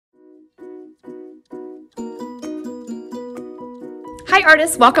Hi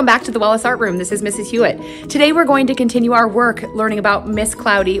artists, welcome back to the Wellness Art Room. This is Mrs. Hewitt. Today we're going to continue our work learning about Miss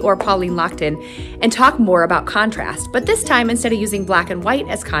Cloudy or Pauline Lockton and talk more about contrast. But this time, instead of using black and white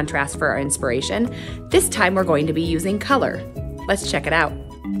as contrast for our inspiration, this time we're going to be using color. Let's check it out.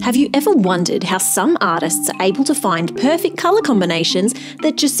 Have you ever wondered how some artists are able to find perfect colour combinations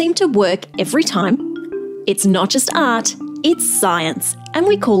that just seem to work every time? It's not just art, it's science, and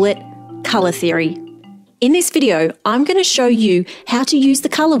we call it colour theory. In this video, I'm going to show you how to use the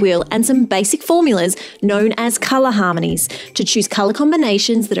colour wheel and some basic formulas known as colour harmonies to choose colour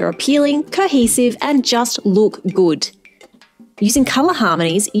combinations that are appealing, cohesive, and just look good. Using colour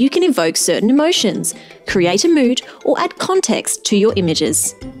harmonies, you can evoke certain emotions, create a mood, or add context to your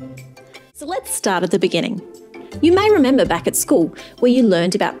images. So let's start at the beginning. You may remember back at school where you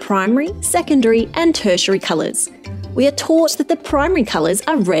learned about primary, secondary, and tertiary colours. We are taught that the primary colours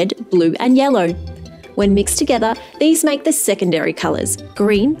are red, blue, and yellow. When mixed together, these make the secondary colours,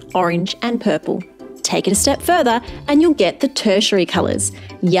 green, orange, and purple. Take it a step further and you'll get the tertiary colours,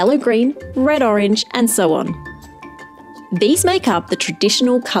 yellow, green, red, orange, and so on. These make up the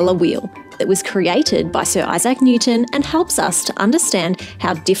traditional colour wheel that was created by Sir Isaac Newton and helps us to understand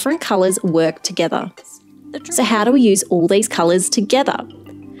how different colours work together. So how do we use all these colours together?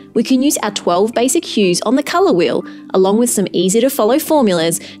 We can use our 12 basic hues on the colour wheel, along with some easy-to-follow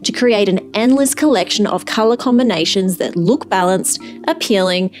formulas to create an endless collection of colour combinations that look balanced,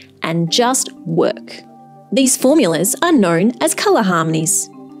 appealing, and just work. These formulas are known as colour harmonies.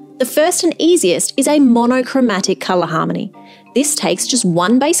 The first and easiest is a monochromatic colour harmony. This takes just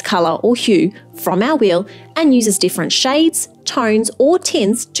one base colour or hue from our wheel and uses different shades, tones, or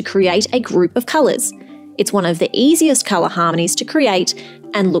tints to create a group of colours. It's one of the easiest colour harmonies to create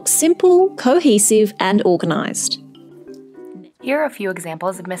and looks simple, cohesive, and organised. Here are a few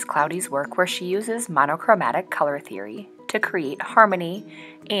examples of Miss Cloudy's work where she uses monochromatic color theory to create harmony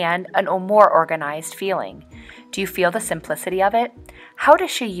and a more organized feeling. Do you feel the simplicity of it? How does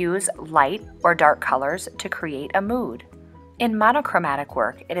she use light or dark colors to create a mood? In monochromatic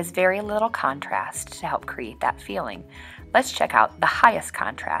work, it is very little contrast to help create that feeling. Let's check out the highest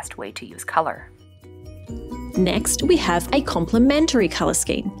contrast way to use color. Next, we have a complementary colour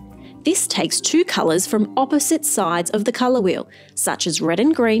scheme. This takes two colours from opposite sides of the colour wheel, such as red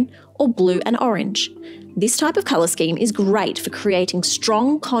and green or blue and orange. This type of colour scheme is great for creating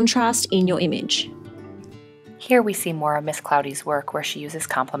strong contrast in your image. Here we see more of Miss Cloudy's work where she uses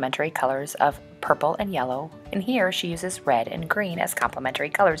complementary colors of purple and yellow, and here she uses red and green as complementary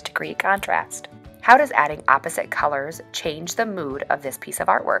colors to create contrast. How does adding opposite colors change the mood of this piece of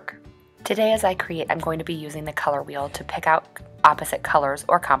artwork? Today as I create, I'm going to be using the color wheel to pick out opposite colors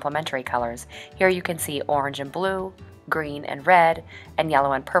or complementary colors. Here you can see orange and blue, green and red, and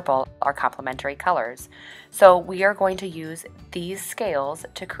yellow and purple are complementary colors. So we are going to use these scales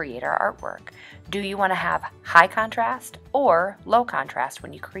to create our artwork. Do you want to have high contrast or low contrast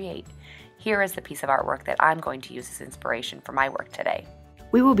when you create? Here is the piece of artwork that I'm going to use as inspiration for my work today.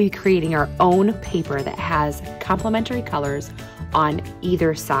 We will be creating our own paper that has complementary colors on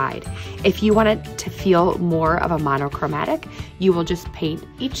either side. If you want it to feel more of a monochromatic, you will just paint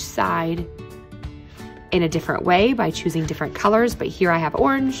each side in a different way by choosing different colors. But here I have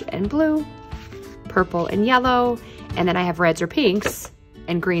orange and blue, purple and yellow, and then I have reds or pinks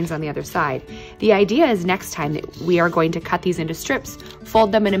and greens on the other side. The idea is next time that we are going to cut these into strips,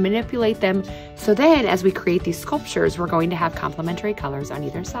 fold them and manipulate them, so then as we create these sculptures, we're going to have complementary colors on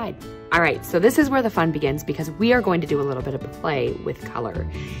either side. All right, so this is where the fun begins because we are going to do a little bit of play with color.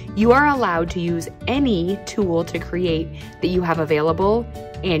 You are allowed to use any tool to create that you have available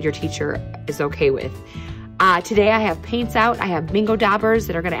and your teacher is okay with. Today I have paints out. I have bingo daubers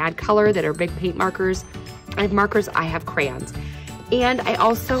that are gonna add color that are big paint markers. I have markers, I have crayons. And I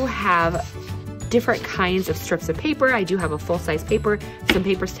also have different kinds of strips of paper. I do have a full-size paper, some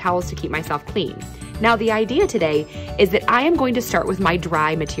paper towels to keep myself clean. Now the idea today is that I am going to start with my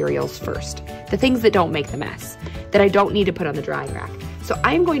dry materials first, the things that don't make the mess, that I don't need to put on the drying rack. So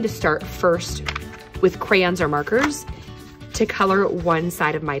I'm going to start first with crayons or markers to color one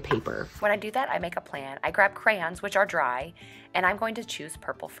side of my paper. When I do that, I make a plan. I grab crayons, which are dry, and I'm going to choose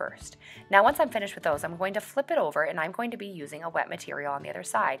purple first. Now, once I'm finished with those, I'm going to flip it over and I'm going to be using a wet material on the other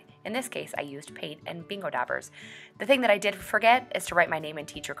side. In this case, I used paint and bingo daubers. The thing that I did forget is to write my name and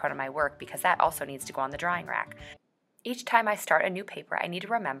teacher code on my work because that also needs to go on the drying rack. Each time I start a new paper, I need to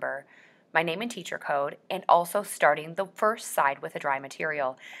remember my name and teacher code, and also starting the first side with a dry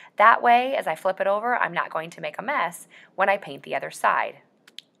material. That way, as I flip it over, I'm not going to make a mess when I paint the other side.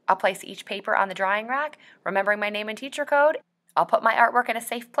 I'll place each paper on the drying rack, remembering my name and teacher code. I'll put my artwork in a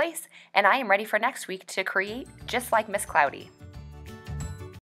safe place, and I am ready for next week to create just like Miss Cloudy.